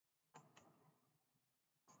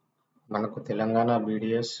మనకు Telangana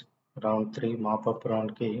BDS round 3 mop up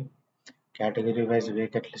రౌండ్కి category wise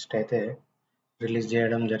vacate list అయితే release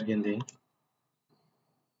చేయడం జరిగింది.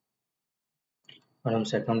 మనం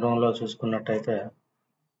సెకండ్ రౌండ్లో చూసుకున్నట్టయితే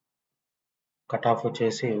కట్ ఆఫ్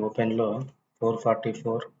వచ్చేసి ఓపెన్లో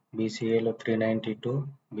 444, BCAలో 392,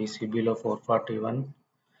 BCBలో 441,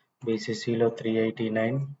 BCCలో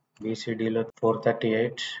 389, BCDలో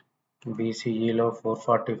 438, BCEలో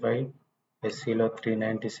 445, SCలో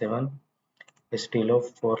 397, STలో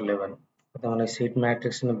 411. మన సీట్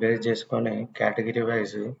మ్యాట్రిక్స్ని బేస్ చేసుకొని కేటగిరీ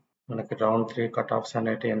వైజ్ మనకి రౌండ్ 3 కట్ ఆఫ్స్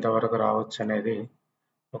అనేవి ఎంతవరకు రావచ్చు అనేది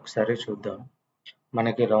ఒకసారి చూద్దాం.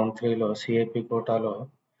 మనకి రౌండ్ 3లో సిఐపి కోటాలో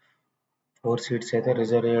 4 సీట్స్ అయితే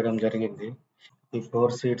రిజర్వ్ చేయడం జరిగింది. ఈ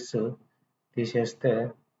 4 సీట్స్ తీసేస్తే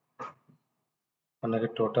మనకి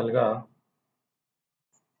టోటల్గా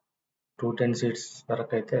 210 సీట్స్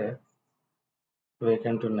వరకు అయితే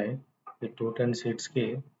వేకెంట్ ఉన్నాయి. ఈ 210 సీట్స్కి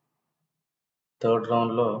థర్డ్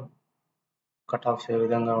రౌండ్లో కట్ ఆఫ్స్ ఏ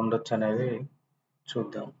విధంగా ఉండొచ్చు అనేది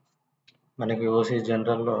చూద్దాం. మనకి ఓసీ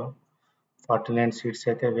జనరల్లో 49 సీట్స్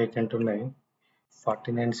అయితే వేకెంట్ ఉన్నాయి.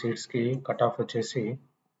 49 సీట్స్కి కట్ ఆఫ్ వచ్చేసి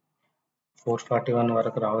 441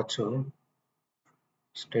 వరకు రావచ్చు.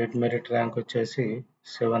 స్టేట్ మెరిట్ ర్యాంక్ వచ్చేసి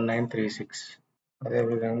 7936.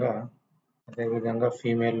 అదేవిధంగా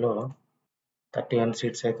ఫీమేల్లో 31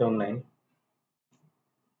 సీట్స్ అయితే ఉన్నాయి.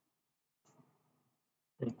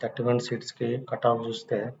 ఈ 31 సీట్స్కి కట్ ఆఫ్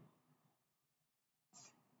చూస్తే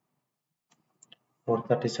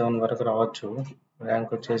 437 వరకు రావచ్చు.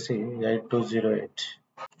 ర్యాంక్ వచ్చేసి 8208.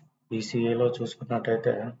 BCAలో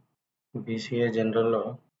చూసుకున్నట్టయితే BCA జనరల్లో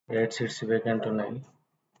 8 సీట్స్ వేకెంట్ ఉన్నాయి.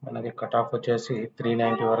 మనకి కట్ ఆఫ్ వచ్చేసి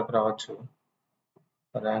 390 వరకు రావచ్చు.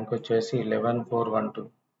 ర్యాంక్ వచ్చేసి 11412.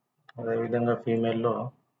 అదేవిధంగా ఫీమేల్లో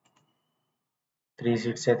 3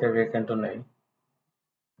 సీట్స్ అయితే వేకెంట్ ఉన్నాయి.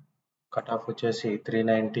 కట్ ఆఫ్ వచ్చేసి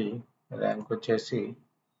 390, ర్యాంక్ వచ్చేసి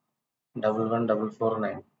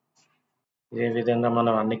 11449. ఇదే విధంగా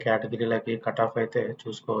మనం అన్ని కేటగిరీలకి కట్ ఆఫ్ అయితే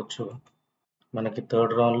చూసుకోవచ్చు. మనకి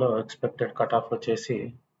థర్డ్ రౌండ్లో ఎక్స్పెక్టెడ్ కట్ ఆఫ్ వచ్చేసి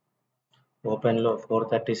ఓపెన్లో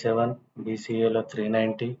 437, BCAలో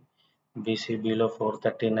 390, BCBలో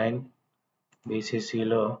 439,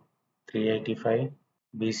 BCCలో 385,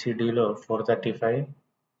 BCDలో 435,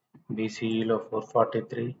 BCEలో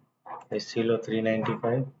 443, SCలో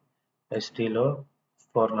 395, STలో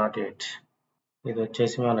 408. ఇది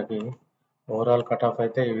వచ్చేసి మనకి ఓవరాల్ కట్ ఆఫ్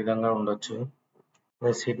అయితే ఈ విధంగా ఉండొచ్చు.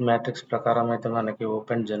 సీట్ మ్యాట్రిక్స్ ప్రకారం అయితే మనకి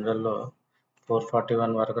ఓపెన్ జనరల్లో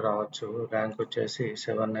 441 వరకు రావచ్చు. ర్యాంక్ వచ్చేసి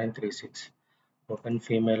 7936. ఓపెన్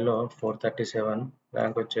ఫీమేల్లో 437,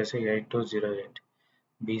 ర్యాంక్ వచ్చేసి 8208.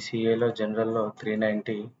 BCAలో జనరల్లో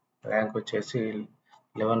 390, ర్యాంక్ వచ్చేసి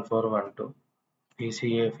 11412.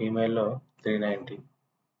 BCA ఫీమేల్లో 390,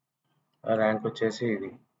 ర్యాంక్ వచ్చేసి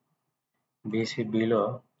ఇది. BCBలో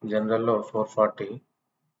జనరల్లో 440,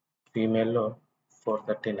 ఫీమేల్లో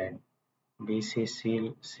 439.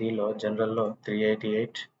 BCCలో జనరల్లో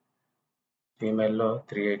 388, ఫీమేల్లో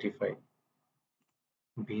 385.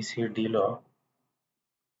 BCDలో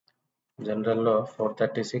జనరల్లో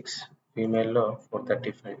 436, ఫీమేల్లో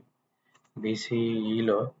 435.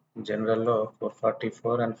 BCEలో జనరల్లో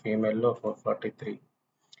 444 అండ్ ఫీమేల్లో 443.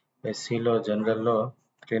 SCలో జనరల్లో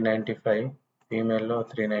 395, ఫీమేల్లో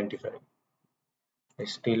 395.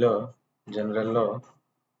 STలో జనరల్లో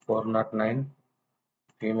 409,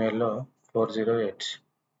 ఫీమేల్లో 408.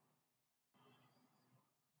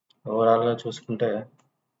 ఓవరాల్గా చూసుకుంటే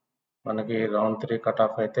మనకి రౌండ్ 3 కట్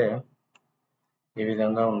ఆఫ్ అయితే ఈ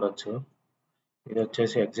విధంగా ఉండొచ్చు. ఇది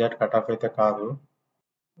వచ్చేసి ఎగ్జాక్ట్ కట్ ఆఫ్ అయితే కాదు.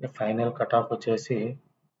 ఫైనల్ కట్ ఆఫ్ వచ్చేసి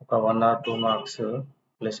ఒక 1 or 2 marks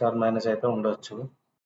plus are minus అయితే ఉండొచ్చు.